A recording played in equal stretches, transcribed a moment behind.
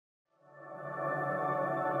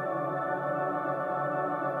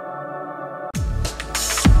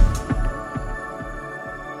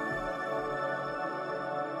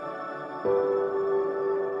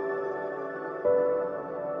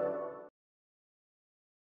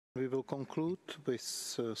We will conclude with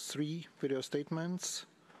three video statements.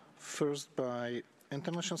 First by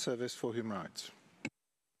International Service for Human Rights.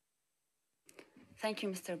 Thank you,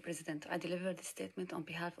 Mr. President. I deliver this statement on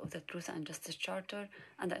behalf of the Truth and Justice Charter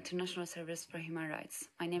and the International Service for Human Rights.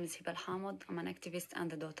 My name is Hibal Hamoud. I'm an activist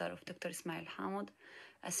and the daughter of Dr. Ismail Hamoud,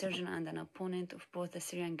 a surgeon and an opponent of both the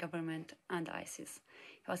Syrian government and ISIS.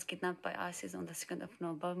 He was kidnapped by ISIS on the 2nd of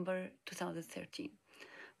November 2013.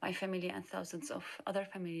 My family and thousands of other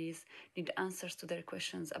families need answers to their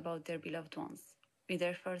questions about their beloved ones. We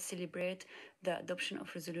therefore celebrate the adoption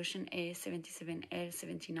of Resolution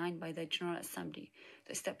A77L79 by the General Assembly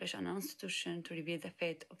to establish an institution to reveal the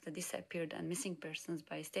fate of the disappeared and missing persons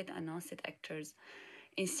by state and non-state actors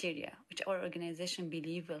in Syria, which our organization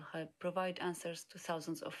believes will help provide answers to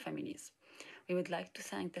thousands of families. We would like to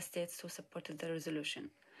thank the states who supported the resolution.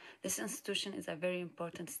 This institution is a very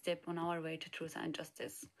important step on our way to truth and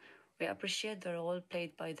justice. We appreciate the role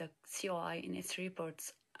played by the COI in its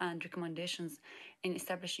reports and recommendations in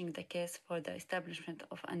establishing the case for the establishment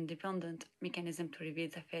of an independent mechanism to reveal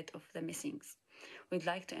the fate of the missings. We'd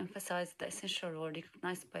like to emphasize the essential role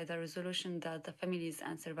recognized by the resolution that the families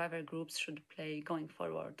and survivor groups should play going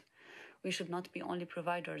forward. We should not be only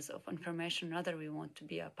providers of information, rather we want to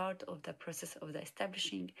be a part of the process of the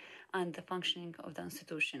establishing and the functioning of the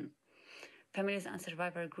institution. Families and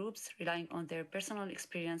survivor groups, relying on their personal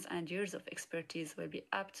experience and years of expertise, will be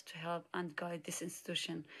apt to help and guide this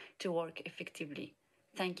institution to work effectively.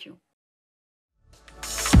 Thank you.